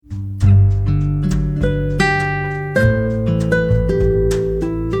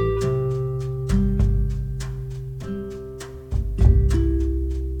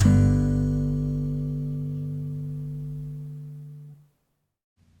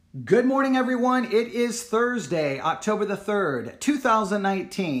Good morning, everyone. It is Thursday, October the 3rd,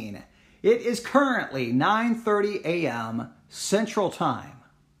 2019. It is currently 9:30 a.m. Central Time.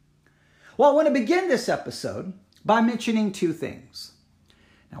 Well, I want to begin this episode by mentioning two things.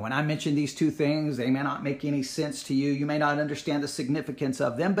 Now, when I mention these two things, they may not make any sense to you. You may not understand the significance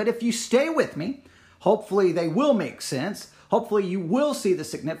of them, but if you stay with me, hopefully they will make sense. Hopefully you will see the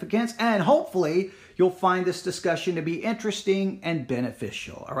significance, and hopefully you'll find this discussion to be interesting and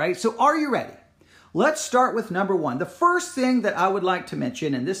beneficial. All right, so are you ready? Let's start with number one. The first thing that I would like to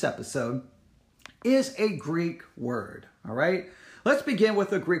mention in this episode is a Greek word. All right, let's begin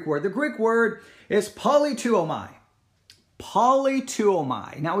with the Greek word. The Greek word is polytuomai.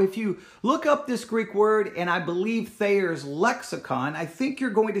 Polytuomai. Now, if you look up this Greek word, and I believe Thayer's lexicon, I think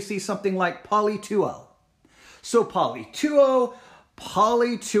you're going to see something like polytuo. So polytuo,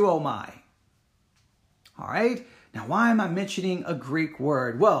 polytuomai. All right. Now, why am I mentioning a Greek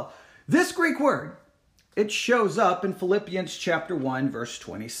word? Well, this Greek word, it shows up in Philippians chapter 1, verse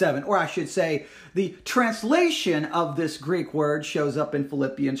 27. Or I should say, the translation of this Greek word shows up in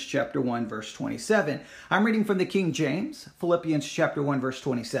Philippians chapter 1, verse 27. I'm reading from the King James, Philippians chapter 1, verse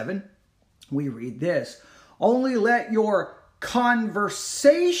 27. We read this: "Only let your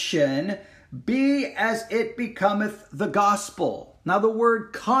conversation be as it becometh the gospel." Now, the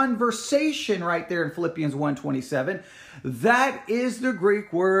word conversation right there in Philippians 1:27, that is the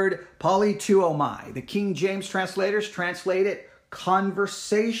Greek word polytuomai. The King James translators translate it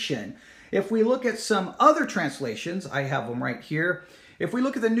conversation. If we look at some other translations, I have them right here. If we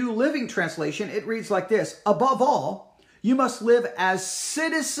look at the New Living Translation, it reads like this: "Above all, you must live as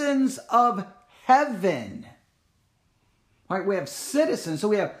citizens of heaven." All right, we have citizens. So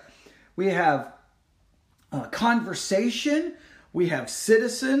we have conversation. We have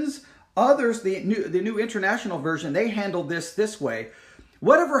citizens. Others, the New International Version, they handle this way: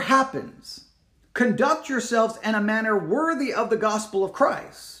 "Whatever happens, conduct yourselves in a manner worthy of the gospel of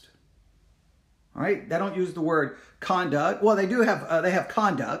Christ." All right, they don't use the word conduct. Well, they do have they have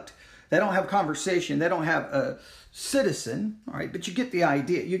conduct. They don't have conversation. They don't have a citizen. All right, but you get the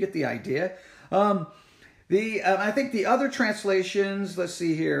idea. You get the idea. I think the other translations, let's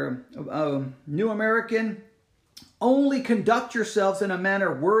see here, New American, "Only conduct yourselves in a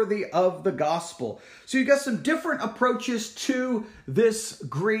manner worthy of the gospel." So you got some different approaches to this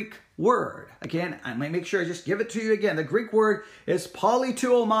Greek word. Again, I might make sure I just give it to you again. The Greek word is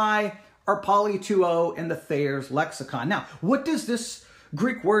polytuomai or polytuo in the Thayer's lexicon. Now, what does this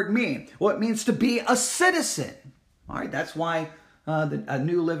Greek word mean? Well, it means to be a citizen. All right, that's why a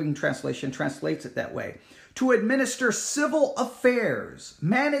New Living Translation translates it that way. To administer civil affairs,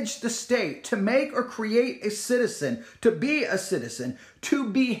 manage the state, to make or create a citizen, to be a citizen, to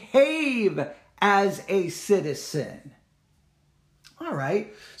behave as a citizen. All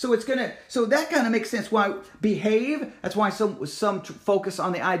right, so that kind of makes sense. Why behave? That's why some focus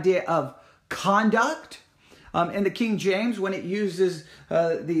on the idea of conduct. In the King James, when it uses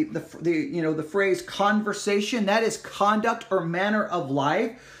the phrase conversation, that is conduct or manner of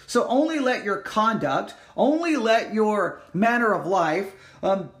life. So only let your conduct, only let your manner of life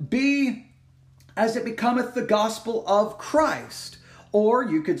be as it becometh the gospel of Christ. Or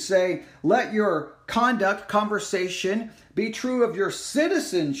you could say, let your conduct, conversation, be true of your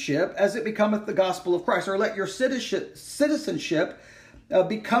citizenship as it becometh the gospel of Christ. Or let your citizenship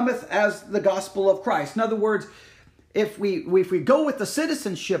becometh as the gospel of Christ. In other words, if we go with the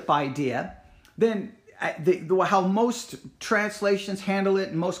citizenship idea, then how most translations handle it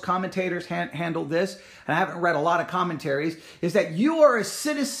and most commentators handle this, and I haven't read a lot of commentaries, is that you are a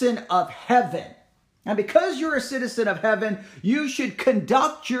citizen of heaven. And because you're a citizen of heaven, you should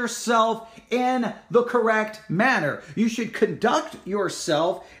conduct yourself in the correct manner. You should conduct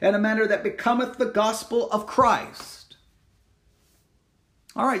yourself in a manner that becometh the gospel of Christ.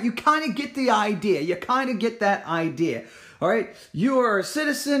 All right, you kind of get the idea. You kind of get that idea. All right, you are a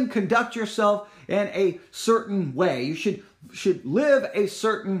citizen, conduct yourself in a certain way. You should live a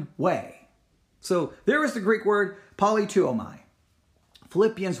certain way. So there is the Greek word polytuomai.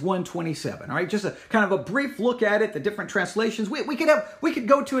 Philippians 1:27. All right, just a kind of a brief look at it, the different translations. We could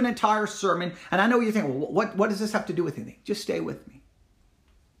go to an entire sermon, and I know you think, well, what does this have to do with anything? Just stay with me.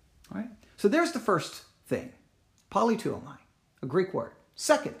 All right. So there's the first thing, polytuomai, a Greek word.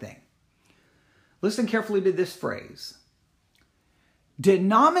 Second thing, listen carefully to this phrase: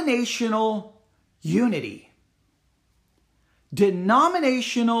 denominational unity.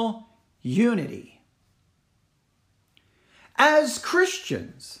 Denominational unity. As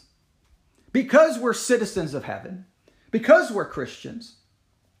Christians, because we're citizens of heaven, because we're Christians,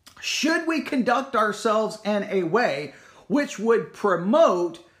 should we conduct ourselves in a way which would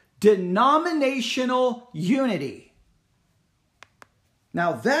promote Denominational unity.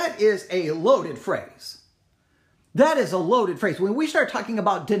 Now that is a loaded phrase. That is a loaded phrase. When we start talking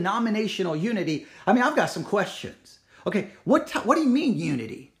about denominational unity, I mean, I've got some questions. Okay, what do you mean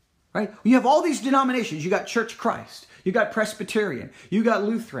unity? Right? You have all these denominations. You got Church of Christ. You got Presbyterian. You got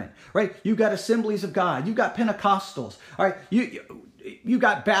Lutheran. Right? You got Assemblies of God. You got Pentecostals. All right? You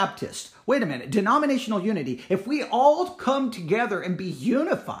got Baptist. Wait a minute. Denominational unity. If we all come together and be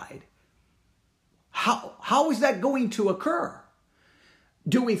unified, how is that going to occur?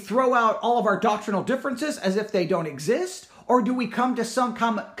 Do we throw out all of our doctrinal differences as if they don't exist? Or do we come to some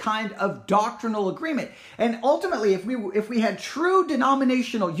kind of doctrinal agreement? And ultimately, if we had true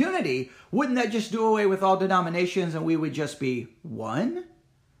denominational unity, wouldn't that just do away with all denominations and we would just be one?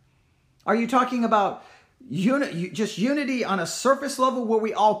 Are you talking about just unity on a surface level where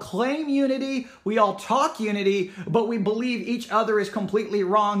we all claim unity, we all talk unity, but we believe each other is completely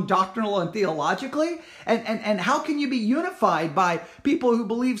wrong doctrinal and theologically? And how can you be unified by people who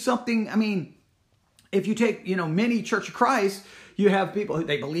believe something? I mean, if you take, many Church of Christ, you have people,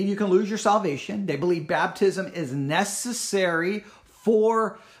 they believe you can lose your salvation. They believe baptism is necessary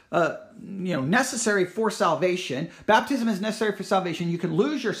for salvation. Baptism is necessary for salvation. You can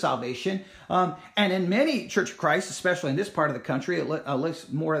lose your salvation. And in many Church of Christ, especially in this part of the country, at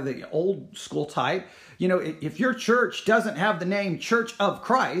least more of the old school type, if your church doesn't have the name Church of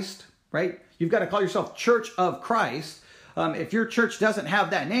Christ, right? You've got to call yourself Church of Christ. If your church doesn't have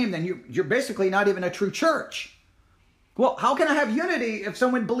that name, then you're basically not even a true church. Well, how can I have unity if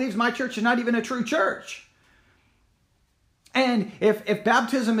someone believes my church is not even a true church? And if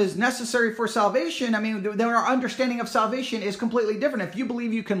baptism is necessary for salvation, I mean, then our understanding of salvation is completely different. If you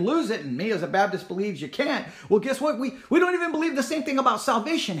believe you can lose it, and me as a Baptist believes you can't, well, guess what? We don't even believe the same thing about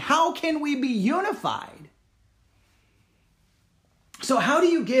salvation. How can we be unified? So how do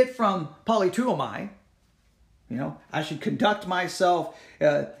you get from polituomai, I should conduct myself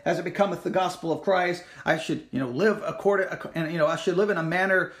as it becometh the gospel of Christ. I should, live I should live in a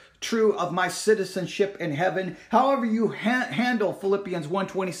manner true of my citizenship in heaven. However you handle Philippians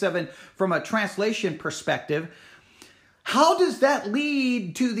 1:27 from a translation perspective, how does that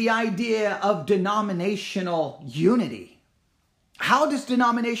lead to the idea of denominational unity? How does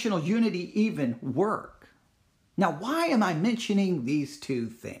denominational unity even work? Now, why am I mentioning these two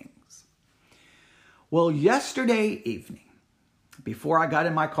things? Well, yesterday evening, before I got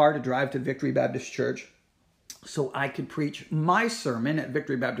in my car to drive to Victory Baptist Church so I could preach my sermon at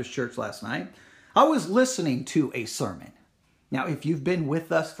Victory Baptist Church last night, I was listening to a sermon. Now, if you've been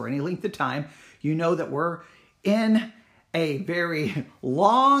with us for any length of time, you know that we're in a very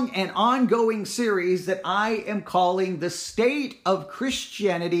long and ongoing series that I am calling The State of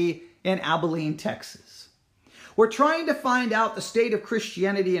Christianity in Abilene, Texas. We're trying to find out the state of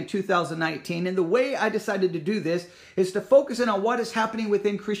Christianity in 2019, and the way I decided to do this is to focus in on what is happening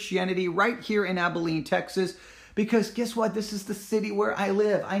within Christianity right here in Abilene, Texas, because guess what? This is the city where I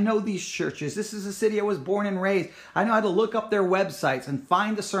live. I know these churches. This is the city I was born and raised. I know how to look up their websites and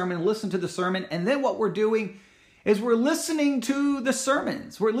find the sermon, listen to the sermon, and then what we're doing is we're listening to the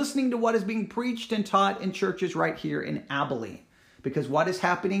sermons. We're listening to what is being preached and taught in churches right here in Abilene, because what is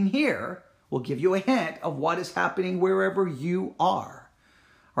happening here will give you a hint of what is happening wherever you are.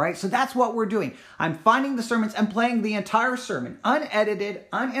 All right, so that's what we're doing. I'm finding the sermons and playing the entire sermon, unedited,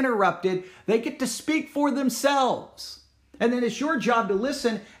 uninterrupted. They get to speak for themselves. And then it's your job to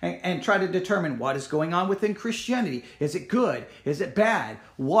listen and try to determine what is going on within Christianity. Is it good? Is it bad?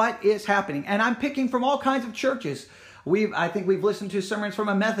 What is happening? And I'm picking from all kinds of churches. I think we've listened to sermons from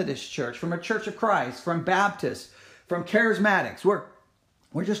a Methodist church, from a Church of Christ, from Baptists, from Charismatics.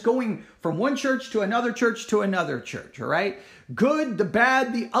 We're just going from one church to another church to another church, all right? Good, the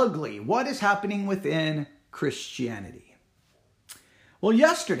bad, the ugly. What is happening within Christianity? Well,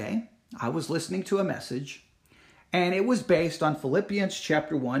 yesterday, I was listening to a message, and it was based on Philippians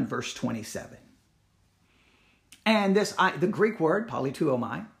chapter 1, verse 27. And the Greek word,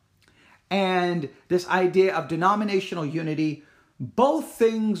 polituomai, and this idea of denominational unity, both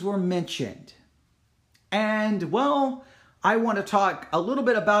things were mentioned. And, well, I want to talk a little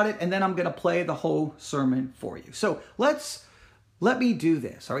bit about it, and then I'm going to play the whole sermon for you. So let me do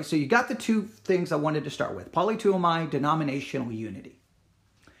this. All right. So you got the two things I wanted to start with: polituomai, denominational unity.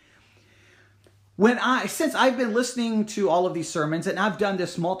 Since I've been listening to all of these sermons, and I've done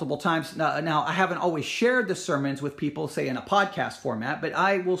this multiple times now, I haven't always shared the sermons with people, say in a podcast format, but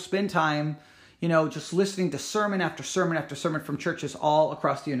I will spend time, just listening to sermon after sermon after sermon from churches all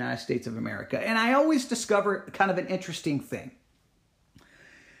across the United States of America. And I always discover kind of an interesting thing.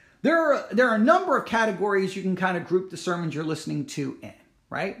 There are a number of categories you can kind of group the sermons you're listening to in,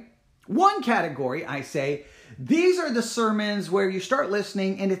 right? One category, I say, these are the sermons where you start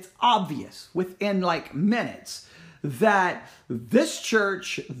listening and it's obvious within like minutes that this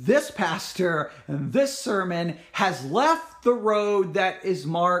church, this pastor, and this sermon has left the road that is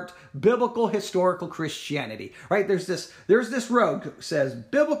marked biblical historical Christianity, right? There's this road that says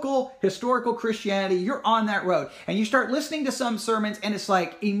biblical historical Christianity. You're on that road, and you start listening to some sermons, and it's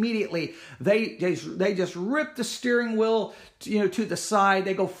like immediately they just rip the steering wheel, to the side.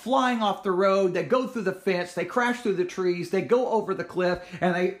 They go flying off the road. They go through the fence. They crash through the trees. They go over the cliff,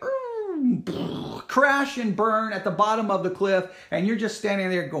 and they crash and burn at the bottom of the cliff, and you're just standing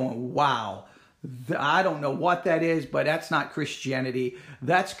there going, wow, I don't know what that is, but that's not Christianity.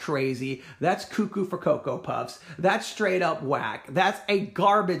 That's crazy. That's cuckoo for Cocoa Puffs. That's straight up whack. That's a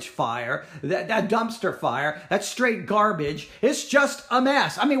garbage fire. That dumpster fire. That's straight garbage. It's just a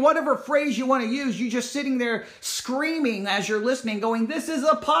mess. I mean, whatever phrase you want to use, you're just sitting there screaming as you're listening, going, this is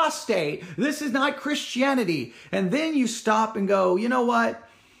apostate. This is not Christianity. And then you stop and go, you know what?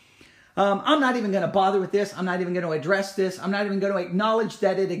 I'm not even going to bother with this. I'm not even going to address this. I'm not even going to acknowledge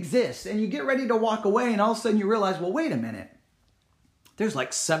that it exists. And you get ready to walk away, and all of a sudden you realize, well, wait a minute. There's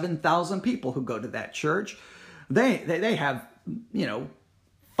like 7,000 people who go to that church. They have,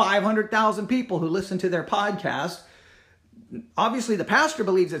 500,000 people who listen to their podcast. Obviously, the pastor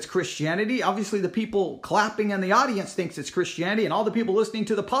believes it's Christianity. Obviously, the people clapping in the audience thinks it's Christianity, and all the people listening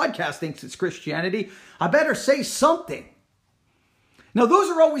to the podcast thinks it's Christianity. I better say something. Now, those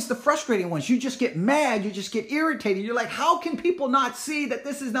are always the frustrating ones. You just get mad. You just get irritated. You're like, how can people not see that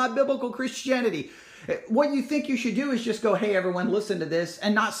this is not biblical Christianity? What you think you should do is just go, hey, everyone, listen to this,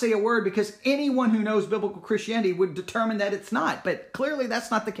 and not say a word, because anyone who knows biblical Christianity would determine that it's not. But clearly, that's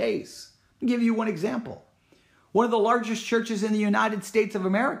not the case. I'll give you one example. One of the largest churches in the United States of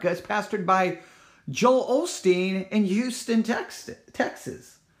America is pastored by Joel Osteen in Houston,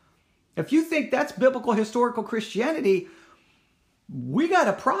 Texas. If you think that's biblical historical Christianity, we got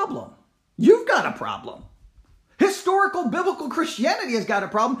a problem. You've got a problem. Historical biblical Christianity has got a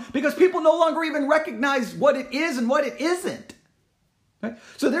problem because people no longer even recognize what it is and what it isn't. Right?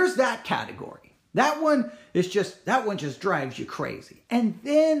 So there's that category. That one just drives you crazy. And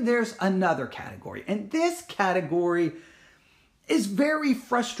then there's another category. And this category is very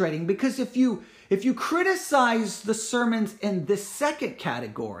frustrating because if you criticize the sermons in this second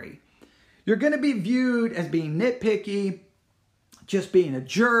category, you're going to be viewed as being nitpicky, just being a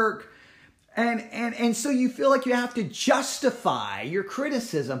jerk, and so you feel like you have to justify your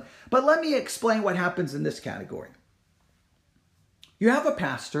criticism. But let me explain what happens in this category. You have a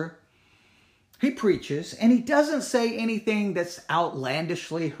pastor, he preaches, and he doesn't say anything that's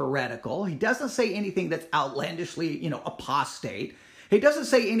outlandishly heretical. He doesn't say anything that's outlandishly, apostate. He doesn't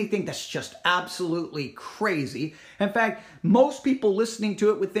say anything that's just absolutely crazy. In fact, most people listening to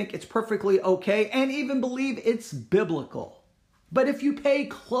it would think it's perfectly okay and even believe it's biblical. But if you pay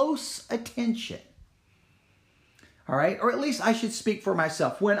close attention, all right, or at least I should speak for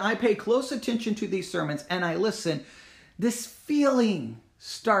myself. When I pay close attention to these sermons and I listen, this feeling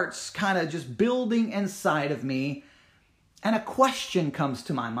starts kind of just building inside of me, and a question comes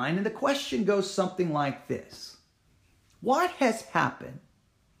to my mind, and the question goes something like this. What has happened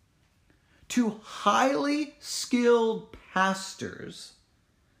to highly skilled pastors?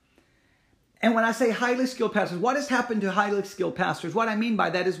 And when I say highly skilled pastors, what has happened to highly skilled pastors? What I mean by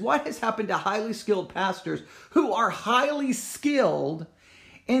that is what has happened to highly skilled pastors who are highly skilled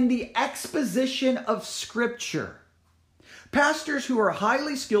in the exposition of Scripture. Pastors who are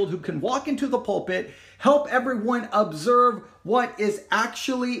highly skilled, who can walk into the pulpit, help everyone observe what is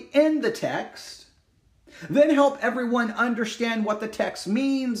actually in the text, then help everyone understand what the text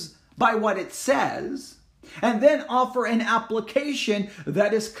means by what it says, and then offer an application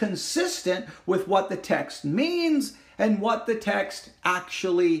that is consistent with what the text means and what the text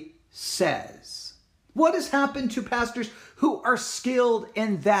actually says. What has happened to pastors who are skilled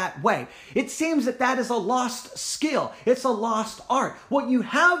in that way? It seems that is a lost skill. It's a lost art. What you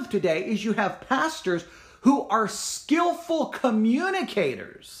have today is you have pastors who are skillful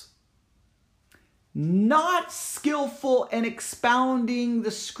communicators, not skillful in expounding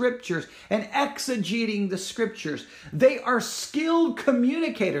the Scriptures and exegeting the Scriptures. They are skilled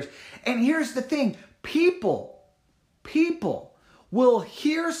communicators. And here's the thing. People will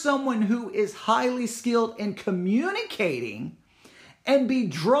hear someone who is highly skilled in communicating and be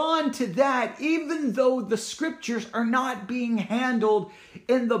drawn to that, even though the Scriptures are not being handled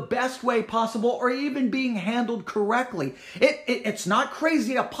in the best way possible or even being handled correctly. It's not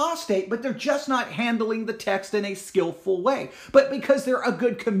crazy apostate, but they're just not handling the text in a skillful way. But because they're a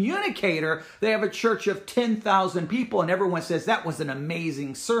good communicator, they have a church of 10,000 people and everyone says that was an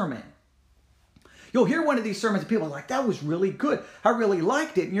amazing sermon. You'll hear one of these sermons and people are like, that was really good. I really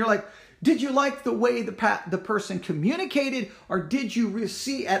liked it. And you're like, did you like the way the person communicated, or did you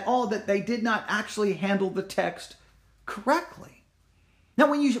see at all that they did not actually handle the text correctly? Now,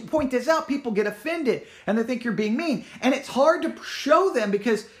 when you point this out, people get offended and they think you're being mean. And it's hard to show them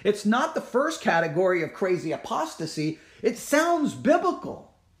because it's not the first category of crazy apostasy. It sounds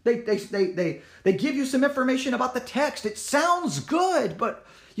biblical. They give you some information about the text. It sounds good, but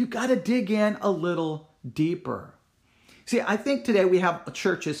you got to dig in a little deeper. See, I think today we have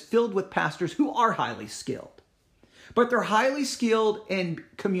churches filled with pastors who are highly skilled, but they're highly skilled in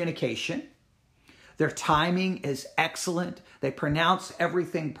communication. Their timing is excellent. They pronounce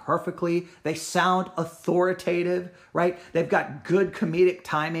everything perfectly. They sound authoritative, right? They've got good comedic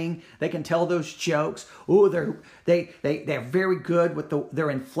timing. They can tell those jokes. Ooh, they're very good with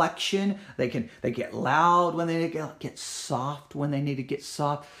their inflection. They get loud when they get soft when they need to get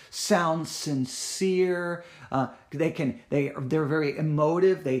soft. Sound sincere. They're very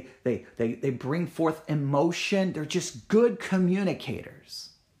emotive. They bring forth emotion. They're just good communicators.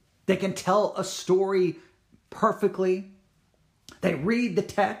 They can tell a story perfectly. They read the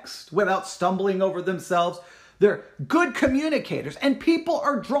text without stumbling over themselves. They're good communicators, and people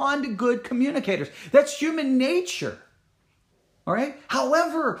are drawn to good communicators. That's human nature. All right?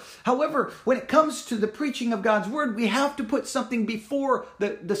 However, when it comes to the preaching of God's word, we have to put something before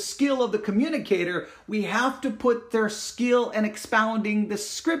the skill of the communicator. We have to put their skill in expounding the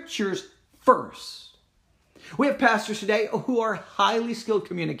scriptures first. We have pastors today who are highly skilled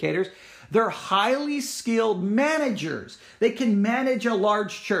communicators. They're highly skilled managers. They can manage a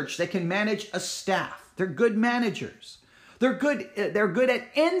large church. They can manage a staff. They're good managers. They're good at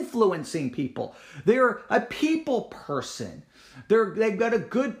influencing people. They're a people person. They've got a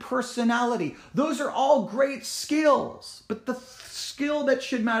good personality. Those are all great skills. But the skill that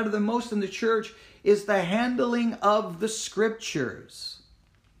should matter the most in the church is the handling of the scriptures.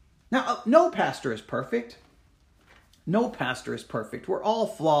 Now, no pastor is perfect. No pastor is perfect. We're all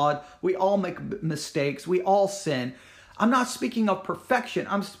flawed. We all make mistakes. We all sin. I'm not speaking of perfection.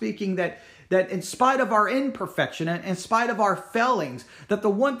 I'm speaking that in spite of our imperfection and in spite of our failings, that the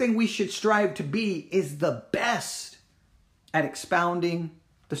one thing we should strive to be is the best at expounding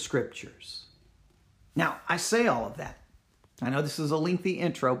the scriptures. Now, I say all of that. I know this is a lengthy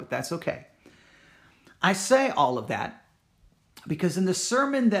intro, but that's okay. I say all of that because in the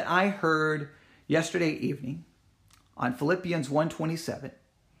sermon that I heard yesterday evening, on Philippians 1:27,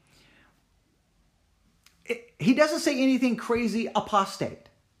 he doesn't say anything crazy apostate.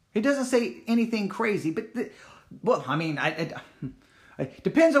 He doesn't say anything crazy, but it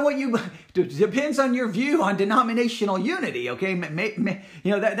depends on depends on your view on denominational unity. Okay,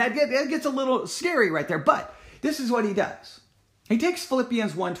 that gets a little scary right there. But this is what he does. He takes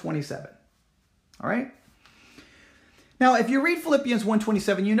Philippians 1:27. All right. Now, if you read Philippians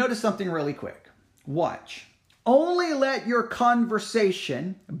 1:27, you notice something really quick. Watch. Only let your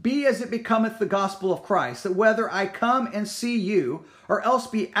conversation be as it becometh the gospel of Christ, that whether I come and see you, or else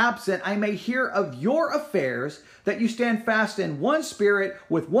be absent, I may hear of your affairs, that you stand fast in one spirit,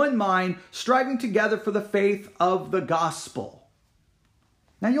 with one mind, striving together for the faith of the gospel.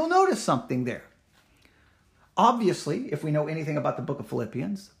 Now you'll notice something there. Obviously, if we know anything about the book of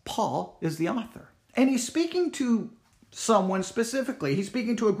Philippians, Paul is the author. And he's speaking to someone specifically. He's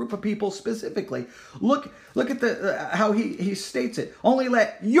speaking to a group of people specifically. Look at how he states it. Only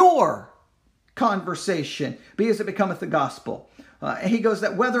let your conversation be as it becometh the gospel. He goes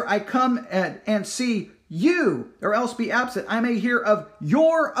that whether I come and see you, or else be absent, I may hear of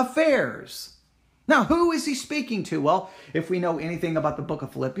your affairs. Now, who is he speaking to? Well, if we know anything about the book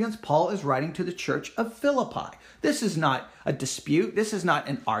of Philippians, Paul is writing to the church of Philippi. This is not a dispute. This is not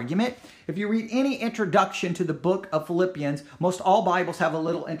an argument. If you read any introduction to the book of Philippians, most all Bibles have a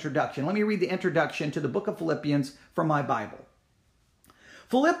little introduction. Let me read the introduction to the book of Philippians from my Bible.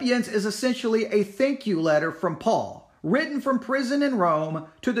 Philippians is essentially a thank you letter from Paul, written from prison in Rome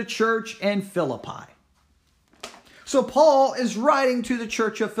to the church in Philippi. So Paul is writing to the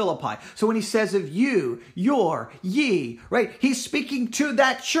church of Philippi. So when he says of you, your, ye, right, he's speaking to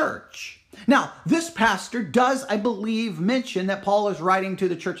that church. Now, this pastor does, I believe, mention that Paul is writing to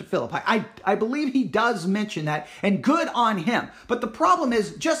the church of Philippi. I believe he does mention that, and good on him. But the problem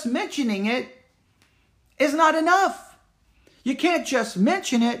is, just mentioning it is not enough. You can't just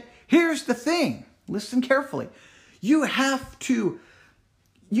mention it. Here's the thing. Listen carefully. You have to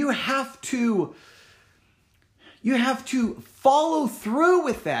follow through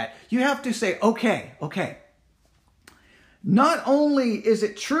with that. You have to say, okay. Not only is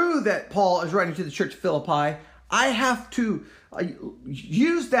it true that Paul is writing to the church of Philippi, I have to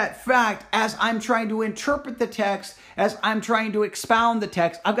use that fact as I'm trying to interpret the text, as I'm trying to expound the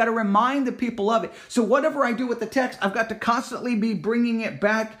text. I've got to remind the people of it. So whatever I do with the text, I've got to constantly be bringing it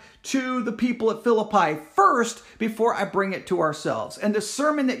back to the people at Philippi first before I bring it to ourselves. And the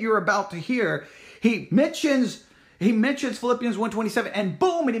sermon that you're about to hear, he mentions Philippians 1:27, and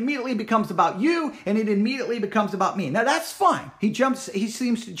boom, it immediately becomes about you, and it immediately becomes about me. Now that's fine. He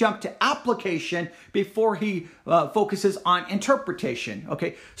seems to jump to application before he focuses on interpretation.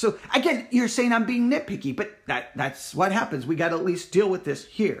 Okay, so again, you're saying I'm being nitpicky, but that's what happens. We got to at least deal with this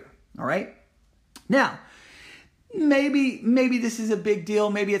here. All right. Now, maybe this is a big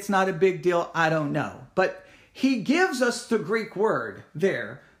deal. Maybe it's not a big deal. I don't know. But he gives us the Greek word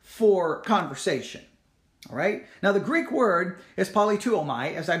there for conversation. All right. Now, the Greek word is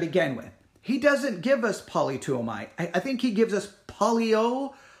polytuomai, as I began with. He doesn't give us polytuomai. I think he gives us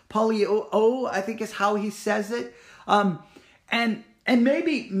polio, I think is how he says it. And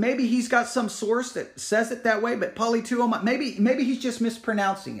maybe he's got some source that says it that way, but polytuomai, maybe he's just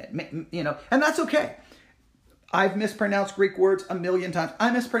mispronouncing it, and that's okay. I've mispronounced Greek words a million times.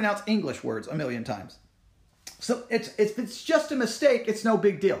 I mispronounce English words a million times. So if it's just a mistake, it's no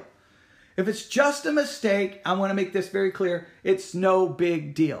big deal. If it's just a mistake, I want to make this very clear, it's no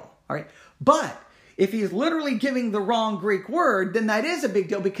big deal. All right. But if he's literally giving the wrong Greek word, then that is a big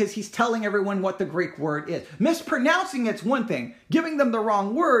deal because he's telling everyone what the Greek word is. Mispronouncing it's one thing. Giving them the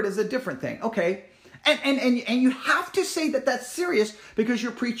wrong word is a different thing. Okay. And you have to say that that's serious because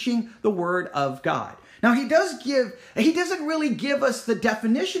you're preaching the word of God. Now he doesn't really give us the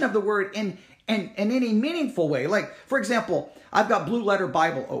definition of the word in any meaningful way. Like, for example, I've got Blue Letter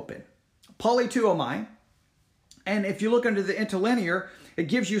Bible open. Polytuomai, and if you look under the interlinear, it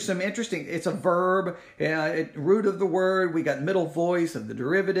gives you some interesting, it's a verb, root of the word, we got middle voice of the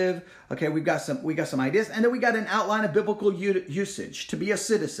derivative, okay, we got some ideas, and then we got an outline of biblical usage: to be a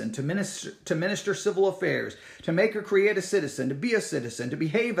citizen, to minister civil affairs, to make or create a citizen, to be a citizen, to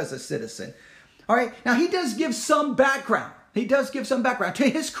behave as a citizen. All right, now he does give some background. He does give some background to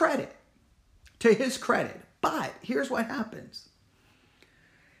his credit. But here's what happens.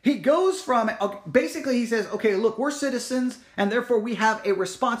 He goes from, basically he says, okay, look, we're citizens and therefore we have a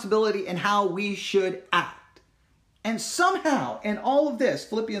responsibility in how we should act. And somehow in all of this,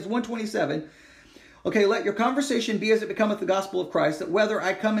 Philippians 1:27, okay, let your conversation be as it becometh the gospel of Christ, that whether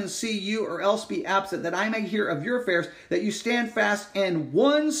I come and see you or else be absent, that I may hear of your affairs, that you stand fast in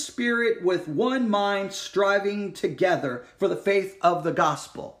one spirit with one mind, striving together for the faith of the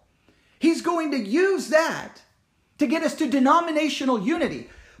gospel. He's going to use that to get us to denominational unity.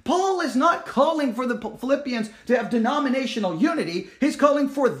 Paul is not calling for the Philippians to have denominational unity. He's calling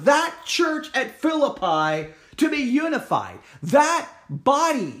for that church at Philippi to be unified. That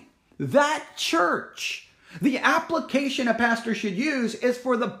body, that church. The application a pastor should use is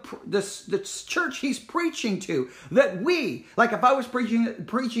for the church he's preaching to. That we, like if I was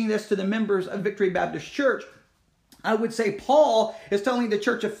preaching this to the members of Victory Baptist Church, I would say Paul is telling the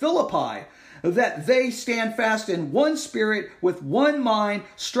church of Philippi that they stand fast in one spirit with one mind,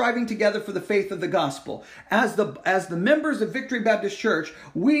 striving together for the faith of the gospel. As the members of Victory Baptist Church,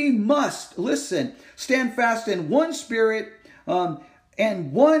 we must, stand fast in one spirit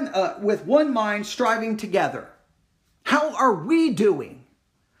and with one mind, striving together. How are we doing?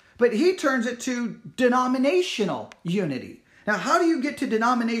 But he turns it to denominational unity. Now, how do you get to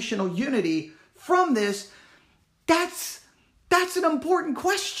denominational unity from this? That's an important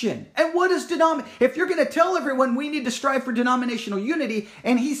question. And what is if you're going to tell everyone we need to strive for denominational unity,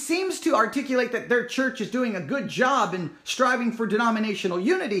 and he seems to articulate that their church is doing a good job in striving for denominational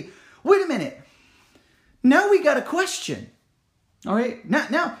unity, wait a minute. Now we got a question. All right.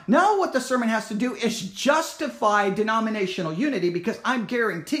 Now what the sermon has to do is justify denominational unity, because I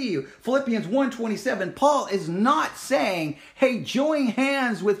guarantee you, Philippians 1:27, Paul is not saying, hey, join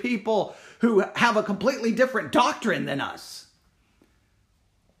hands with people who have a completely different doctrine than us.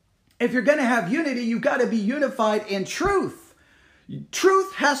 If you're going to have unity, you've got to be unified in truth.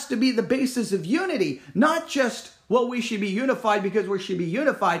 Truth has to be the basis of unity, not just, well, we should be unified because we should be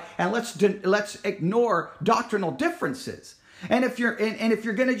unified, and let's ignore doctrinal differences. And if you're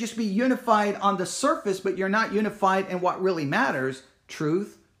going to just be unified on the surface, but you're not unified in what really matters,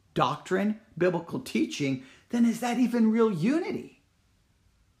 truth, doctrine, biblical teaching, then is that even real unity?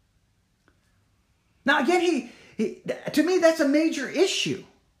 Now again, to me, that's a major issue.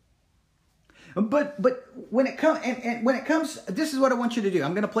 But when it comes, this is what I want you to do.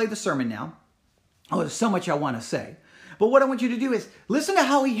 I'm going to play the sermon now. Oh, there's so much I want to say. But what I want you to do is listen to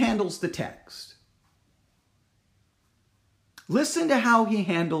how he handles the text. Listen to how he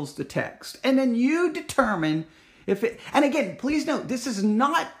handles the text. And then you determine And again, please note, this is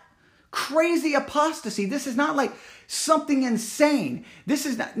not crazy apostasy. This is not like something insane. This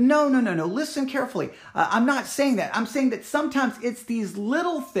is not, no. Listen carefully. I'm not saying that. I'm saying that sometimes it's these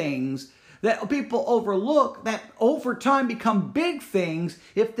little things that people overlook that over time become big things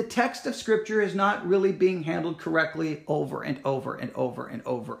if the text of Scripture is not really being handled correctly over and over and over and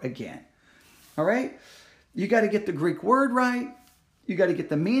over again. All right? You got to get the Greek word right. You got to get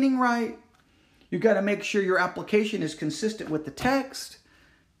the meaning right. You got to make sure your application is consistent with the text.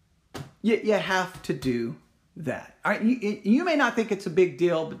 You have to do that. All right, you may not think it's a big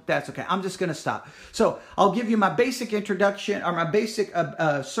deal, but that's okay. I'm just going to stop. So I'll give you my basic introduction or my basic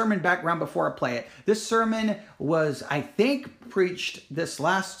sermon background before I play it. This sermon was, I think, preached this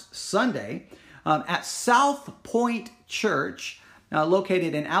last Sunday at South Point Church,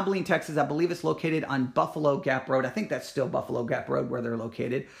 located in Abilene, Texas. I believe it's located on Buffalo Gap Road. I think that's still Buffalo Gap Road where they're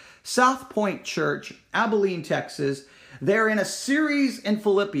located. South Point Church, Abilene, Texas. They're in a series in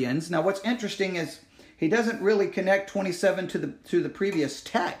Philippians. Now, what's interesting is he doesn't really connect 27 to the previous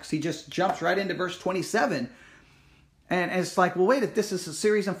text. He just jumps right into verse 27. And it's like, well, wait, if this is a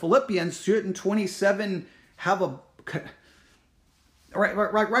series in Philippians, shouldn't 27 have a...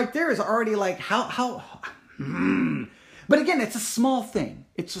 Right there is already like, how... But again, it's a small thing.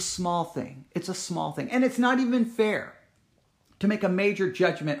 It's a small thing. It's a small thing. And it's not even fair to make a major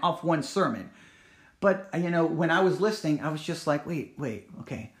judgment off one sermon. But, when I was listening, I was just like, wait,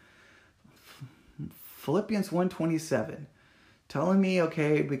 okay. Philippians 1:27, telling me,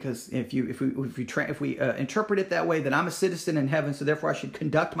 okay, because if we interpret it that way, that I'm a citizen in heaven, so therefore I should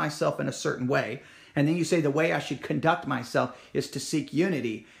conduct myself in a certain way. And then you say the way I should conduct myself is to seek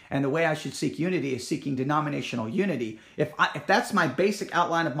unity. And the way I should seek unity is seeking denominational unity. If that's my basic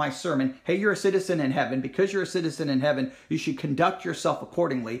outline of my sermon, hey, you're a citizen in heaven. Because you're a citizen in heaven, you should conduct yourself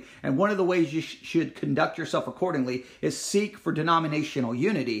accordingly. And one of the ways you should conduct yourself accordingly is seek for denominational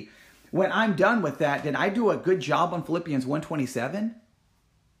unity. When I'm done with that, did I do a good job on Philippians 1:27?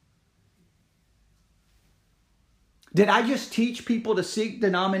 Did I just teach people to seek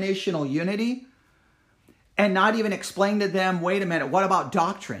denominational unity? And not even explain to them, wait a minute, what about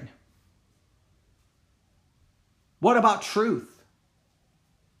doctrine? What about truth?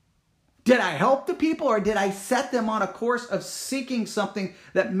 Did I help the people, or did I set them on a course of seeking something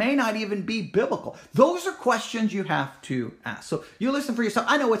that may not even be biblical? Those are questions you have to ask. So you listen for yourself.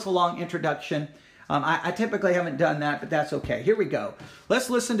 I know it's a long introduction. I typically haven't done that, but that's okay. Here we go. Let's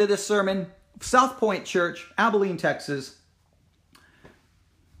listen to this sermon. South Point Church, Abilene, Texas.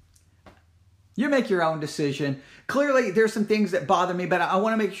 You make your own decision. Clearly, there's some things that bother me, but I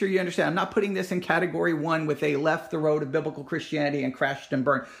want to make sure you understand. I'm not putting this in category one with a left the road of biblical Christianity and crashed and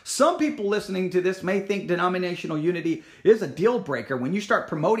burned. Some people listening to this may think denominational unity is a deal breaker. When you start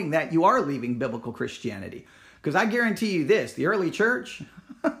promoting that, you are leaving biblical Christianity. Because I guarantee you this, the early church,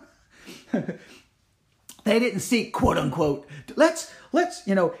 they didn't seek, quote unquote, let's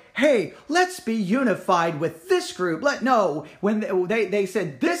be unified with this group. When they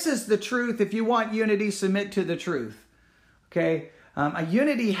said, this is the truth. If you want unity, submit to the truth. Okay? A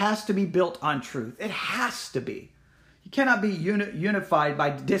unity has to be built on truth. It has to be. You cannot be unified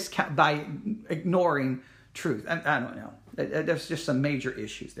by ignoring truth. I don't know. There's just some major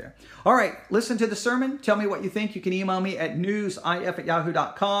issues there. All right. Listen to the sermon. Tell me what you think. You can email me at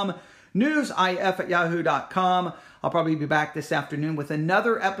newsif@yahoo.com. newsif@yahoo.com. I'll probably be back this afternoon with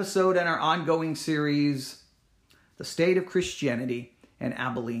another episode in our ongoing series, The State of Christianity in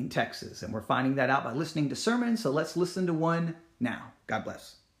Abilene, Texas. And we're finding that out by listening to sermons, so let's listen to one now. God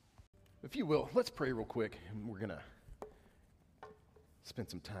bless. If you will, let's pray real quick, and we're going to spend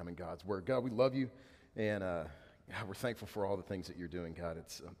some time in God's Word. God, we love you, and God, we're thankful for all the things that you're doing, God.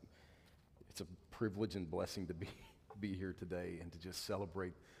 It's a privilege and blessing to be here today and to just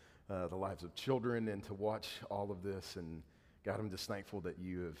celebrate the lives of children and to watch all of this. And God, I'm just thankful that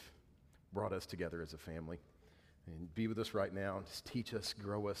you have brought us together as a family. And be with us right now. Just teach us,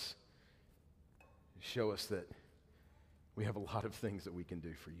 grow us, show us that we have a lot of things that we can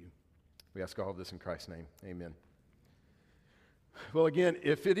do for you. We ask all of this in Christ's name. Amen. Well, again,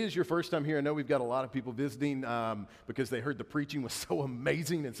 if it is your first time here, I know we've got a lot of people visiting because they heard the preaching was so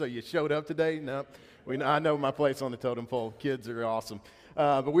amazing, and so you showed up today. No, I know my place on the totem pole. Kids are awesome.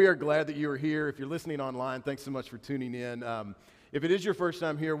 But we are glad that you are here. If you're listening online, thanks so much for tuning in. If it is your first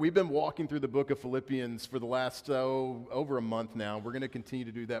time here, we've been walking through the book of Philippians for the last over a month now. We're going to continue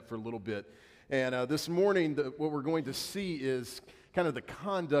to do that for a little bit. And this morning, what we're going to see is kind of the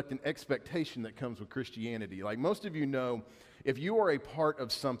conduct and expectation that comes with Christianity. Like most of you know, if you are a part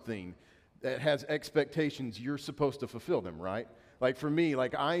of something that has expectations, you're supposed to fulfill them, right? Like for me,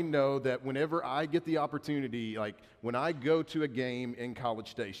 like I know that whenever I get the opportunity, like when I go to a game in College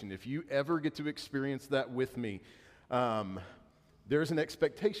Station, if you ever get to experience that with me, there's an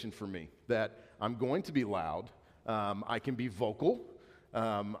expectation for me that I'm going to be loud. I can be vocal.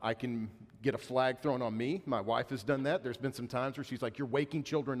 I can get a flag thrown on me. My wife has done that. There's been some times where she's like, you're waking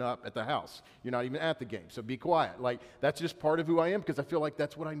children up at the house. You're not even at the game, so be quiet. Like, that's just part of who I am because I feel like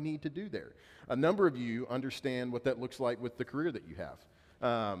that's what I need to do there. A number of you understand what that looks like with the career that you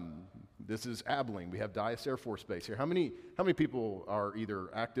have. This is Abilene. We have Dias Air Force Base here. How many people are either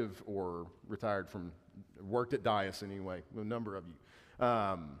active or retired from, worked at Dias anyway? A number of you.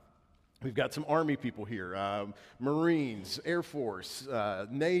 We've got some Army people here, Marines, Air Force,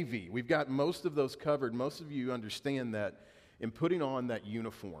 Navy. We've got most of those covered. Most of you understand that in putting on that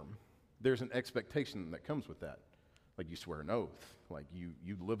uniform, there's an expectation that comes with that. Like you swear an oath. Like you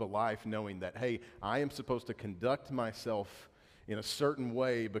live a life knowing that, hey, I am supposed to conduct myself in a certain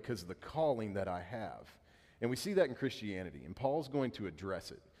way because of the calling that I have. And we see that in Christianity, and Paul's going to address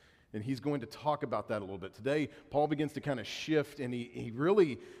it. And he's going to talk about that a little bit. Today, Paul begins to kind of shift, and he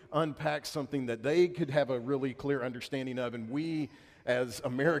really unpacks something that they could have a really clear understanding of, and we as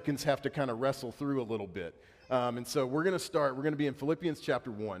Americans have to kind of wrestle through a little bit. And so we're going to be in Philippians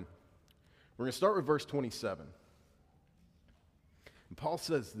chapter 1. We're going to start with verse 27. And Paul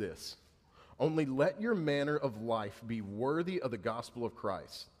says this, "Only let your manner of life be worthy of the gospel of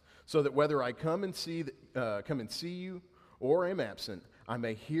Christ, so that whether I come and see you or am absent, I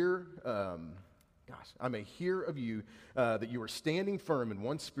may hear of you that you are standing firm in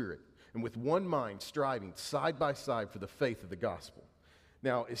one spirit and with one mind, striving side by side for the faith of the gospel."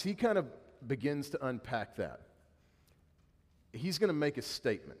 Now, as he kind of begins to unpack that, he's going to make a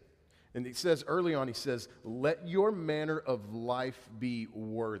statement. And he says early on, let your manner of life be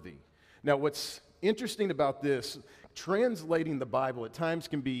worthy. Now, what's interesting about this, translating the Bible at times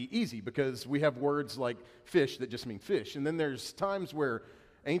can be easy because we have words like fish that just mean fish. And then there's times where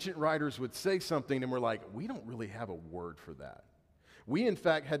ancient writers would say something and we're like, we don't really have a word for that. We, in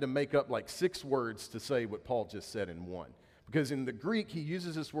fact, had to make up like 6 words to say what Paul just said in one. Because in the Greek, he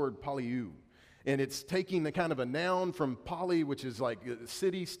uses this word polyiou. And it's taking the kind of a noun from poly, which is like a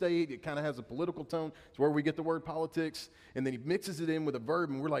city, state. It kind of has a political tone. It's where we get the word politics. And then he mixes it in with a verb.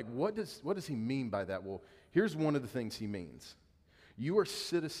 And we're like, what does he mean by that? Well, here's one of the things he means. You are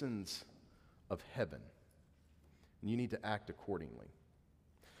citizens of heaven. And you need to act accordingly.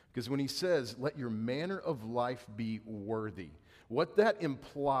 Because when he says, let your manner of life be worthy, what that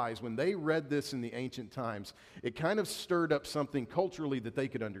implies, when they read this in the ancient times, it kind of stirred up something culturally that they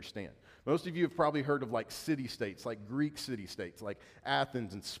could understand. Most of you have probably heard of like city-states, like Greek city-states, like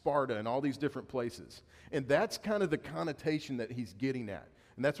Athens and Sparta and all these different places. And that's kind of the connotation that he's getting at.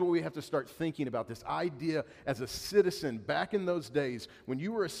 And that's what we have to start thinking about, this idea as a citizen. Back in those days, when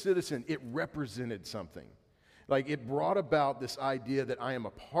you were a citizen, it represented something. Like it brought about this idea that I am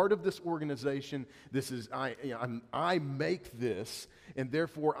a part of this organization. I make this, and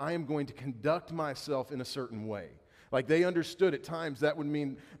therefore I am going to conduct myself in a certain way. Like they understood at times that would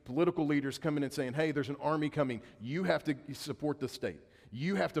mean political leaders coming and saying, hey, there's an army coming. You have to support the state.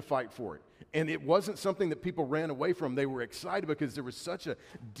 You have to fight for it. And it wasn't something that people ran away from. They were excited because there was such a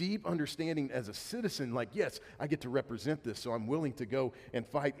deep understanding as a citizen, like, yes, I get to represent this, so I'm willing to go and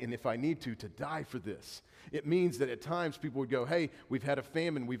fight, and if I need to die for this. It means that at times people would go, hey, we've had a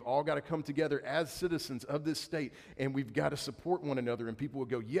famine. We've all got to come together as citizens of this state, and we've got to support one another. And people would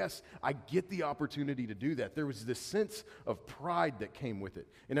go, yes, I get the opportunity to do that. There was this sense of pride that came with it.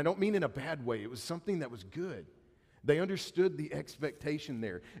 And I don't mean in a bad way. It was something that was good. They understood the expectation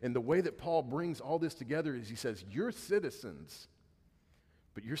there. And the way that Paul brings all this together is he says, you're citizens,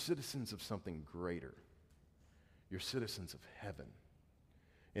 but you're citizens of something greater. You're citizens of heaven.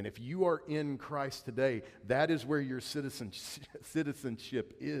 And if you are in Christ today, that is where your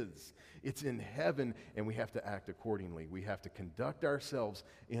citizenship is. It's in heaven, and we have to act accordingly. We have to conduct ourselves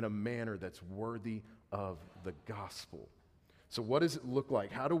in a manner that's worthy of the gospel. So what does it look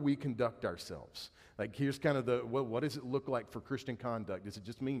like? How do we conduct ourselves? Like here's kind of what does it look like for Christian conduct? Does it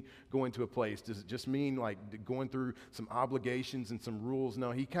just mean going to a place? Does it just mean like going through some obligations and some rules?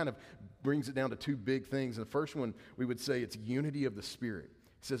 No, he kind of brings it down to 2 big things. And the first one, we would say it's unity of the Spirit.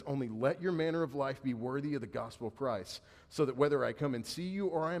 He says, only let your manner of life be worthy of the gospel of Christ, so that whether I come and see you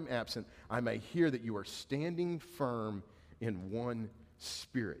or I am absent, I may hear that you are standing firm in one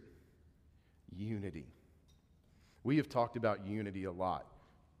spirit. Unity. We have talked about unity a lot,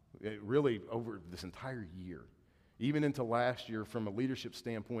 really over this entire year. Even into last year, from a leadership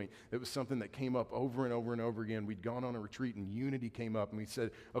standpoint, it was something that came up over and over and over again. We'd gone on a retreat and unity came up, and we said,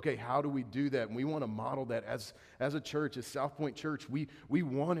 okay, how do we do that? And we want to model that as a church, as South Point Church. We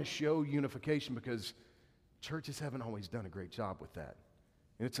want to show unification because churches haven't always done a great job with that.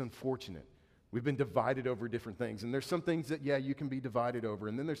 And it's unfortunate. We've been divided over different things. And there's some things that, yeah, you can be divided over.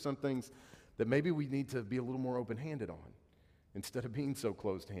 And then there's some things that maybe we need to be a little more open-handed on instead of being so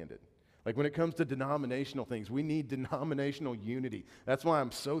closed-handed. Like when it comes to denominational things, we need denominational unity. That's why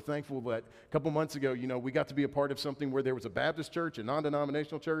I'm so thankful that a couple months ago, we got to be a part of something where there was a Baptist church, a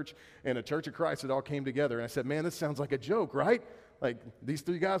non-denominational church, and a Church of Christ that all came together. And I said, man, this sounds like a joke, right? Like these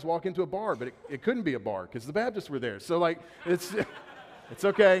three guys walk into a bar, but it couldn't be a bar because the Baptists were there. So like, it's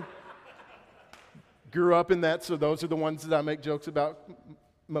okay. Grew up in that, so those are the ones that I make jokes about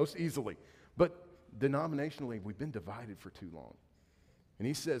most easily. But denominationally, we've been divided for too long. And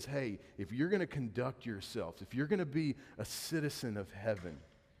he says, hey, if you're going to conduct yourselves, if you're going to be a citizen of heaven,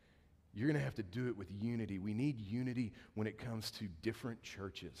 you're going to have to do it with unity. We need unity when it comes to different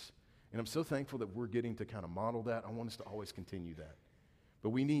churches. And I'm so thankful that we're getting to kind of model that. I want us to always continue that.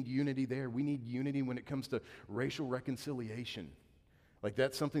 But we need unity there. We need unity when it comes to racial reconciliation. Like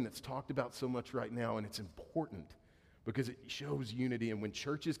that's something that's talked about so much right now, and it's important because it shows unity. And when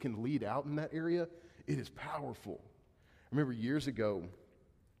churches can lead out in that area, it is powerful. I remember years ago,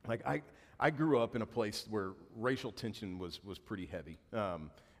 like I grew up in a place where racial tension was pretty heavy, and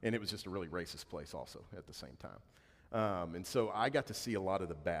it was just a really racist place also at the same time. And so I got to see a lot of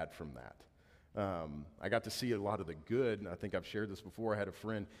the bad from that. I got to see a lot of the good, and I think I've shared this before. I had a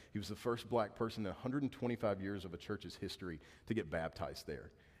friend, he was the first black person in 125 years of a church's history to get baptized there.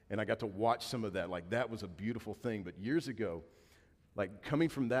 And I got to watch some of that. Like that was a beautiful thing. But years ago, like coming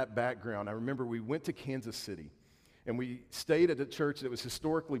from that background, I remember we went to Kansas City. And we stayed at a church that was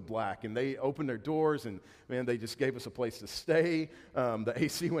historically black, and they opened their doors, and man, they just gave us a place to stay. The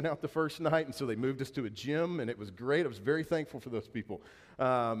AC went out the first night, and so they moved us to a gym, and it was great. I was very thankful for those people.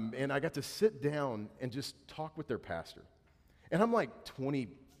 And I got to sit down and just talk with their pastor. And I'm like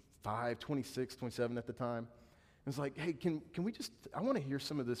 25, 26, 27 at the time. I was like, hey, can we just, I want to hear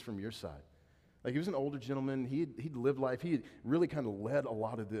some of this from your side. Like he was an older gentleman. He'd lived life. He had really kind of led a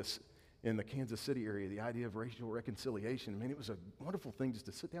lot of this in the Kansas City area, the idea of racial reconciliation. I mean, it was a wonderful thing just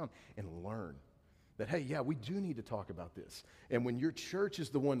to sit down and learn that, hey, yeah, we do need to talk about this. And when your church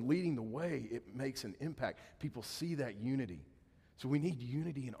is the one leading the way, it makes an impact. People see that unity. So we need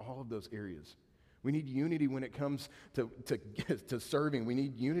unity in all of those areas. We need unity when it comes to serving. We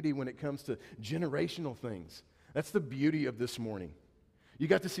need unity when it comes to generational things. That's the beauty of this morning. You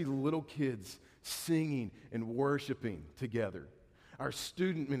got to see little kids singing and worshiping together. Our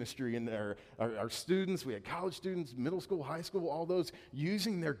student ministry and our students, we had college students, middle school, high school, all those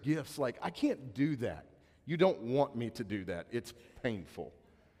using their gifts. Like, I can't do that. You don't want me to do that. It's painful.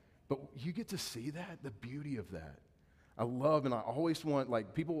 But you get to see that, the beauty of that. I love, and I always want,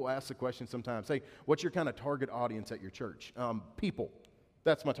 like, people will ask the question sometimes, hey, what's your kind of target audience at your church? People.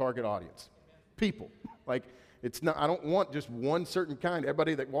 That's my target audience. People. Like, it's not, I don't want just one certain kind,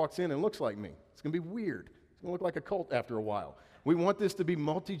 everybody that walks in and looks like me. It's going to be weird. It's going to look like a cult after a while. We want this to be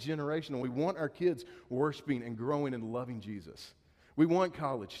multi-generational. We want our kids worshiping and growing and loving Jesus. We want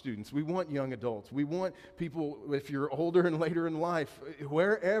college students. We want young adults. We want people, if you're older and later in life,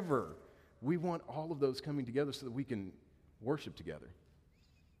 wherever. We want all of those coming together so that we can worship together,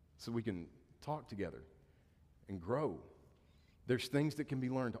 so we can talk together and grow. There's things that can be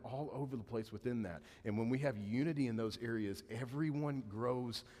learned all over the place within that. And when we have unity in those areas, everyone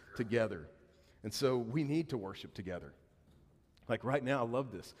grows together. And so we need to worship together. Like right now, I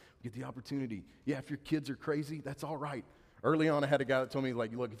love this. We get the opportunity. Yeah, if your kids are crazy, that's all right. Early on, I had a guy that told me,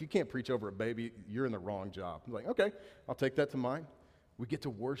 like, look, if you can't preach over a baby, you're in the wrong job. I'm like, okay, I'll take that to mind. We get to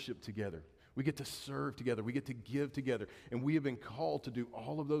worship together. We get to serve together. We get to give together. And we have been called to do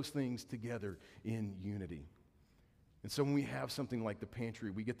all of those things together in unity. And so when we have something like the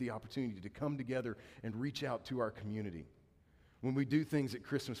pantry, we get the opportunity to come together and reach out to our community. When we do things at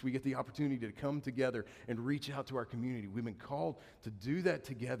Christmas, we get the opportunity to come together and reach out to our community. We've been called to do that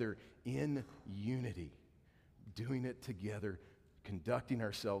together in unity, doing it together, conducting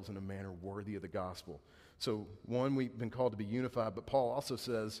ourselves in a manner worthy of the gospel. So, one, we've been called to be unified, but Paul also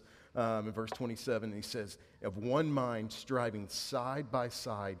says in verse 27, he says, of one mind striving side by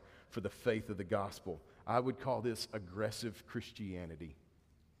side for the faith of the gospel. I would call this aggressive Christianity.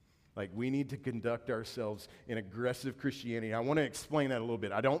 Like, we need to conduct ourselves in aggressive Christianity. I want to explain that a little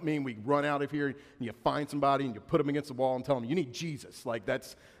bit. I don't mean we run out of here and you find somebody and you put them against the wall and tell them, you need Jesus. Like,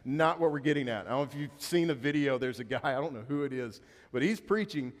 that's not what we're getting at. I don't know if you've seen a video. There's a guy, I don't know who it is, but he's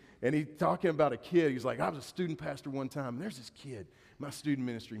preaching and he's talking about a kid. He's like, I was a student pastor one time, and there's this kid in my student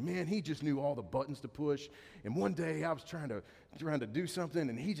ministry. Man, he just knew all the buttons to push. And one day I was trying to do something,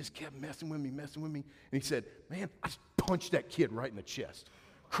 and he just kept messing with me. And he said, man, I just punched that kid right in the chest.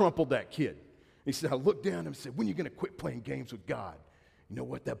 Crumpled that kid. He said, I looked down and said, when are you going to quit playing games with God? You know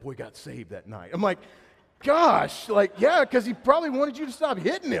what? That boy got saved that night. I'm like, gosh, like, yeah, because he probably wanted you to stop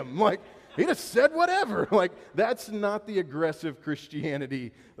hitting him. Like, he'd have said whatever. Like, that's not the aggressive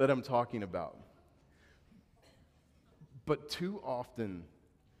Christianity that I'm talking about. But too often,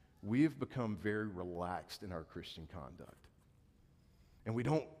 we have become very relaxed in our Christian conduct. And we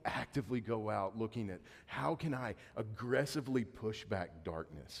don't actively go out looking at how can I aggressively push back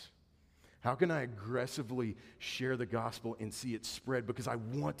darkness? How can I aggressively share the gospel and see it spread? Because I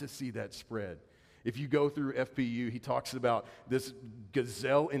want to see that spread. If you go through FPU, he talks about this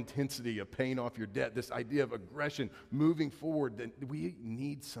gazelle intensity of paying off your debt, this idea of aggression, moving forward. That we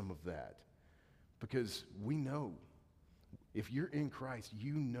need some of that. Because we know, if you're in Christ,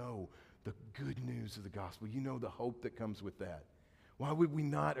 you know the good news of the gospel. You know the hope that comes with that. Why would we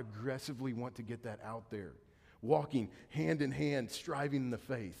not aggressively want to get that out there? Walking hand in hand, striving in the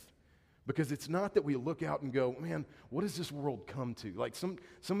faith. Because it's not that we look out and go, man, what does this world come to? Like so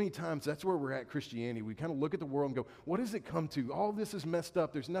many times, that's where we're at Christianity. We kind of look at the world and go, what does it come to? All this is messed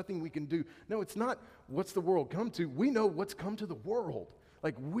up. There's nothing we can do. No, it's not what's the world come to. We know what's come to the world.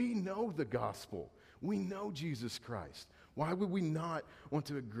 Like, we know the gospel. We know Jesus Christ. Why would we not want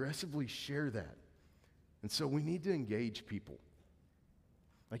to aggressively share that? And so we need to engage people.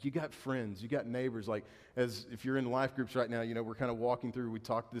 Like, you got friends, you got neighbors. Like, as if you're in life groups right now, you know, we're kind of walking through, we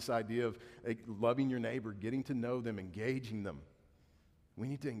talked this idea of loving your neighbor, getting to know them, engaging them. We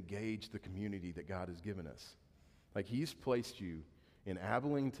need to engage the community that God has given us. Like, he's placed you in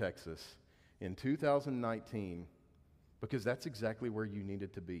Abilene, Texas in 2019 because that's exactly where you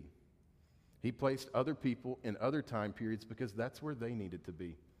needed to be. He placed other people in other time periods because that's where they needed to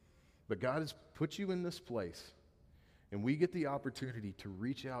be. But God has put you in this place. And we get the opportunity to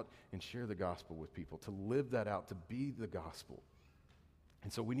reach out and share the gospel with people, to live that out, to be the gospel.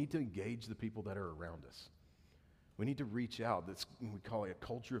 And so we need to engage the people that are around us. We need to reach out. We call it a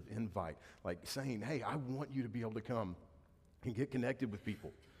culture of invite, like saying, hey, I want you to be able to come and get connected with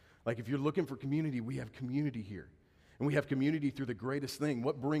people. Like, if you're looking for community, we have community here. And we have community through the greatest thing.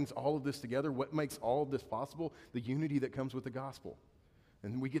 What brings all of this together? What makes all of this possible? The unity that comes with the gospel.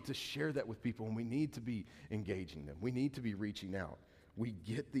 And we get to share that with people, and we need to be engaging them. We need to be reaching out. We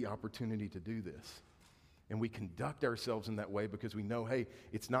get the opportunity to do this. And we conduct ourselves in that way because we know, hey,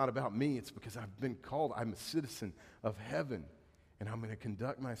 it's not about me. It's because I've been called. I'm a citizen of heaven, and I'm going to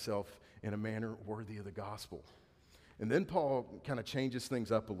conduct myself in a manner worthy of the gospel. And then Paul kind of changes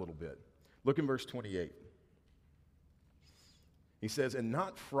things up a little bit. Look in verse 28. He says, and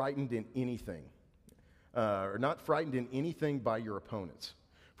not frightened in anything. Or not frightened in anything by your opponents.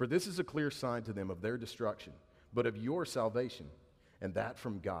 For this is a clear sign to them of their destruction, but of your salvation, and that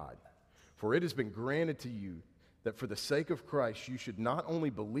from God. For it has been granted to you that for the sake of Christ you should not only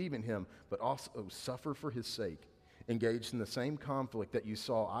believe in him, but also suffer for his sake, engaged in the same conflict that you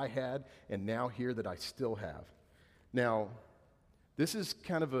saw I had, and now hear that I still have. Now, this is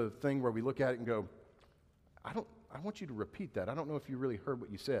kind of a thing where we look at it and go, I want you to repeat that. I don't know if you really heard what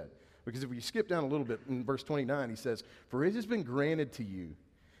you said. Because if you skip down a little bit in verse 29, he says, for it has been granted to you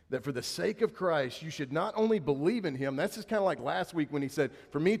that for the sake of Christ, you should not only believe in him. That's just kind of like last week when he said,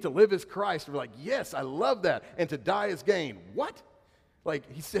 for me to live is Christ. We're like, yes, I love that. And to die is gain. What?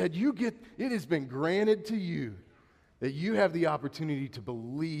 Like he said, it has been granted to you that you have the opportunity to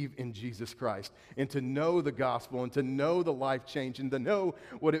believe in Jesus Christ and to know the gospel and to know the life change and to know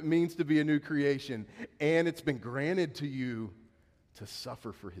what it means to be a new creation. And it's been granted to you to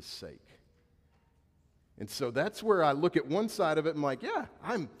suffer for his sake. And so that's where I look at one side of it and I'm like, yeah,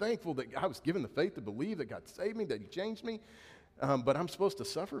 I'm thankful that I was given the faith to believe that God saved me, that he changed me, but I'm supposed to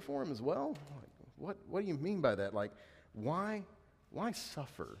suffer for him as well? Like, what do you mean by that? Like, why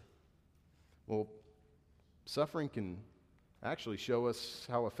suffer? Well, suffering can actually show us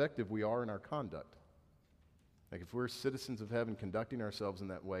how effective we are in our conduct. Like, if we're citizens of heaven conducting ourselves in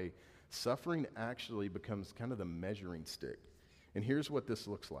that way, suffering actually becomes kind of the measuring stick. And here's what this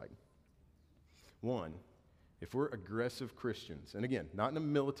looks like. One, if we're aggressive Christians, and again, not in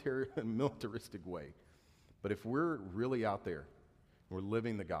a militaristic way, but if we're really out there, we're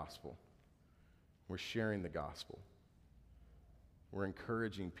living the gospel, we're sharing the gospel, we're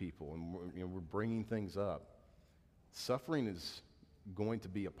encouraging people, and we're bringing things up, suffering is going to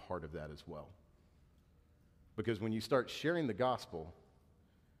be a part of that as well. Because when you start sharing the gospel,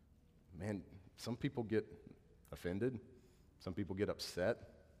 man, some people get offended. Some people get upset.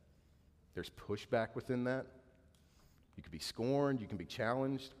 There's pushback within that. You can be scorned. You can be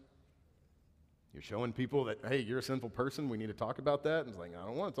challenged. You're showing people that, hey, you're a sinful person. We need to talk about that. And it's like, I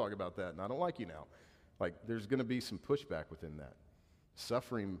don't want to talk about that, and I don't like you now. Like, there's going to be some pushback within that.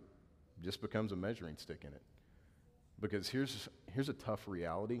 Suffering just becomes a measuring stick in it. Because here's a tough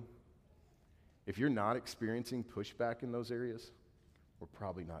reality. If you're not experiencing pushback in those areas, we're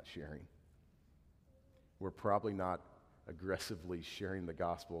probably not sharing. We're probably not aggressively sharing the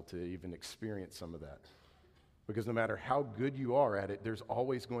gospel to even experience some of that. Because no matter how good you are at it, there's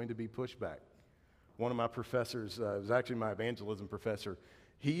always going to be pushback. One of my professors, it was actually my evangelism professor,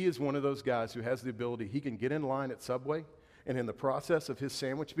 he is one of those guys who has the ability, he can get in line at Subway, and in the process of his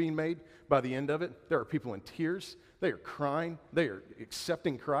sandwich being made, by the end of it, there are people in tears, they are crying, they are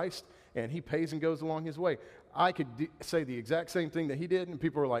accepting Christ, and he pays and goes along his way. I could say the exact same thing that he did, and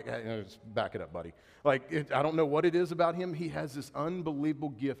people were like, hey, just back it up, buddy. Like, I don't know what it is about him. He has this unbelievable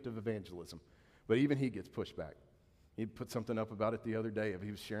gift of evangelism, but even he gets pushback. He put something up about it the other day. If he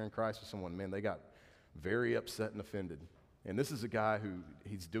was sharing Christ with someone, man, they got very upset and offended. And this is a guy who,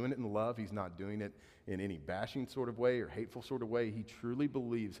 he's doing it in love. He's not doing it in any bashing sort of way or hateful sort of way. He truly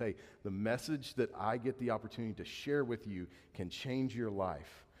believes, hey, the message that I get the opportunity to share with you can change your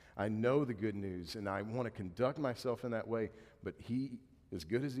life. I know the good news, and I want to conduct myself in that way. But he, as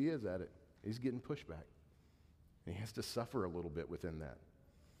good as he is at it, he's getting pushback. And he has to suffer a little bit within that.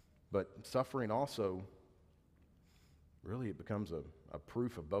 But suffering also, really, it becomes a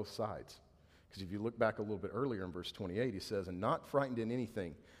proof of both sides. Because if you look back a little bit earlier in verse 28, he says, and not frightened in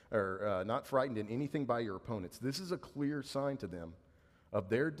anything by your opponents. This is a clear sign to them of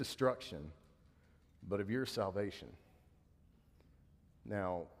their destruction, but of your salvation.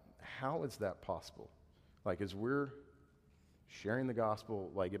 Now, how is that possible? Like, as we're sharing the gospel,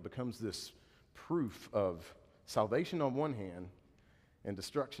 like, it becomes this proof of salvation on one hand and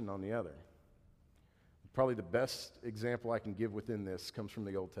destruction on the other. Probably the best example I can give within this comes from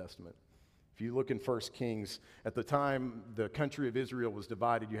the Old Testament. If you look in 1 Kings, at the time the country of Israel was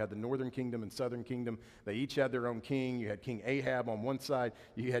divided, you had the northern kingdom and southern kingdom. They each had their own king. You had King Ahab on one side.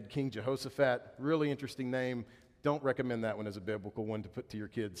 You had King Jehoshaphat. Really interesting name. Don't recommend that one as a biblical one to put to your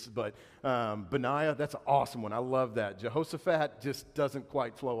kids. But Benaiah, that's an awesome one. I love that. Jehoshaphat just doesn't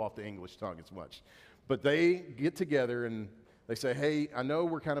quite flow off the English tongue as much. But they get together and they say, hey, I know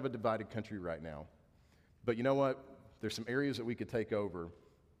we're kind of a divided country right now. But you know what? There's some areas that we could take over.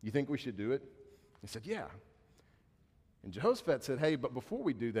 You think we should do it? He said, yeah. And Jehoshaphat said, hey, but before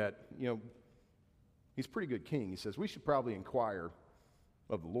we do that, he's a pretty good king. He says, we should probably inquire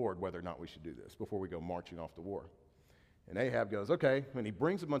of the Lord whether or not we should do this before we go marching off to war. And Ahab goes, okay. And he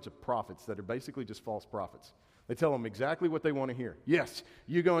brings a bunch of prophets that are basically just false prophets. They tell him exactly what they want to hear. Yes,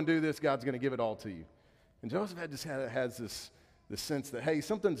 you go and do this. God's going to give it all to you. And Jehoshaphat just has this sense that, hey,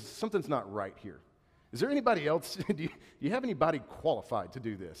 something's not right here. Is there anybody else? Do you have anybody qualified to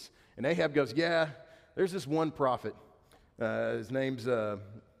do this? And Ahab goes, yeah, there's this one prophet. His name's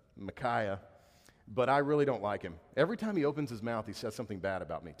Micaiah, but I really don't like him. Every time he opens his mouth, he says something bad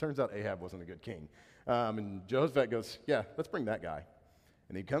about me. Turns out Ahab wasn't a good king. And Jehoshaphat goes, yeah, let's bring that guy.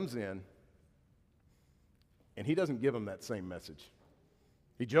 And he comes in, and he doesn't give him that same message.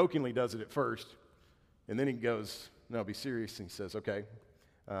 He jokingly does it at first, and then he goes, no, be serious. And he says, okay,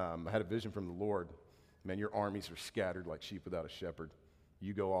 I had a vision from the Lord. Man, your armies are scattered like sheep without a shepherd.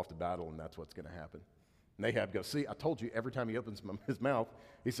 You go off to battle, and that's what's going to happen. And Ahab goes, see, I told you every time he opens his mouth,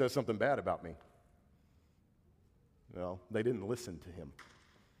 he says something bad about me. Well, they didn't listen to him.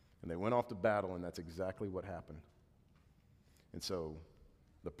 And they went off to battle, and that's exactly what happened. And so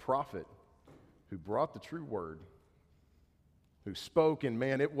the prophet who brought the true word, who spoke, and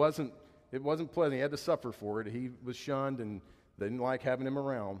man, it wasn't pleasant. He had to suffer for it. He was shunned, and they didn't like having him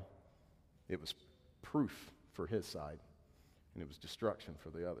around. It was proof for his side, and it was destruction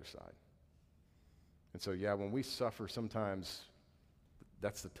for the other side. And so, yeah, when we suffer, sometimes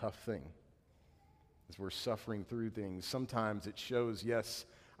that's the tough thing. As we're suffering through things, sometimes it shows, yes,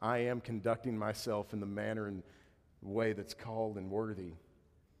 I am conducting myself in the manner and way that's called and worthy,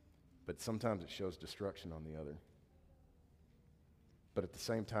 but sometimes it shows destruction on the other. But at the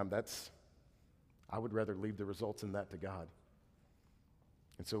same time, I would rather leave the results in that to God.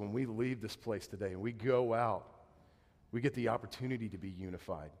 And so when we leave this place today and we go out, we get the opportunity to be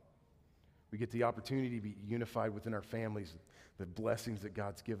unified. We get the opportunity to be unified within our families, the blessings that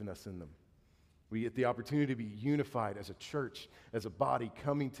God's given us in them. We get the opportunity to be unified as a church, as a body,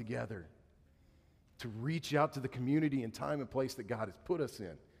 coming together to reach out to the community and time and place that God has put us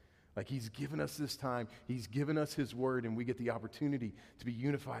in. Like He's given us this time, He's given us His word, and we get the opportunity to be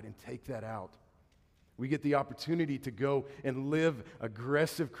unified and take that out. We get the opportunity to go and live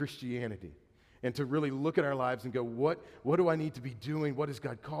aggressive Christianity and to really look at our lives and go, what do I need to be doing? What has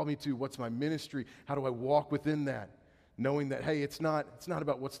God called me to? What's my ministry? How do I walk within that? Knowing that, hey, it's not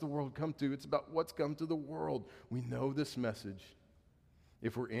about what's the world come to. It's about what's come to the world. We know this message.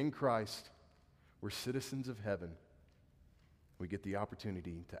 If we're in Christ, we're citizens of heaven. We get the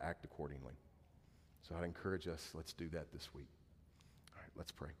opportunity to act accordingly. So I'd encourage us, let's do that this week. All right,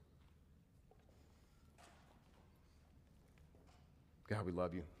 let's pray. God, we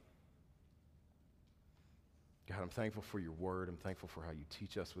love you. God, I'm thankful for your word. I'm thankful for how you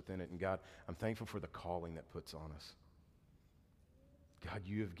teach us within it. And God, I'm thankful for the calling that puts on us. God,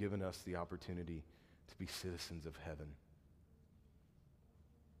 you have given us the opportunity to be citizens of heaven.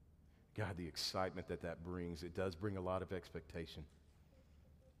 God, the excitement that brings, it does bring a lot of expectation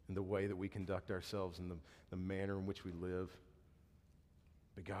in the way that we conduct ourselves and the manner in which we live.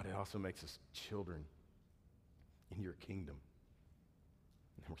 But God, it also makes us children in your kingdom.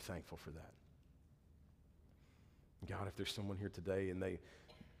 And we're thankful for that. God, if there's someone here today and they've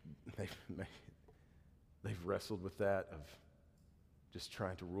wrestled with that of just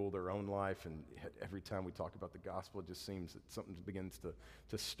trying to rule their own life, and every time we talk about the gospel, it just seems that something begins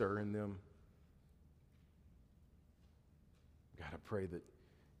to stir in them. God, I pray that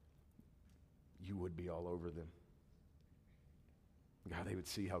you would be all over them. God, they would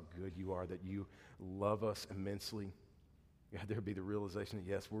see how good you are, that you love us immensely. God, there would be the realization that,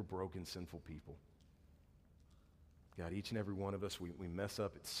 yes, we're broken, sinful people. God, each and every one of us, we mess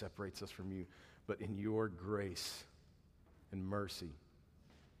up. It separates us from you. But in your grace and mercy,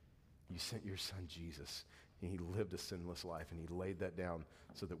 you sent your son Jesus, and he lived a sinless life, and he laid that down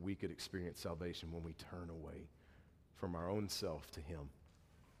so that we could experience salvation when we turn away from our own self to him.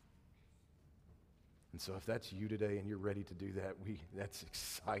 And so if that's you today and you're ready to do that, that's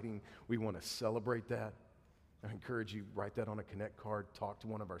exciting. We want to celebrate that. I encourage you, write that on a Connect card, talk to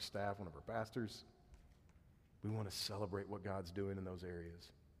one of our staff, one of our pastors. We want to celebrate what God's doing in those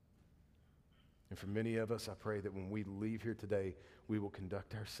areas. And for many of us, I pray that when we leave here today, we will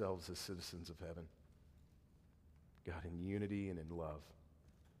conduct ourselves as citizens of heaven. God, in unity and in love.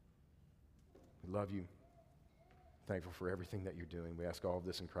 We love you. Thankful for everything that you're doing. We ask all of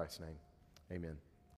this in Christ's name. Amen.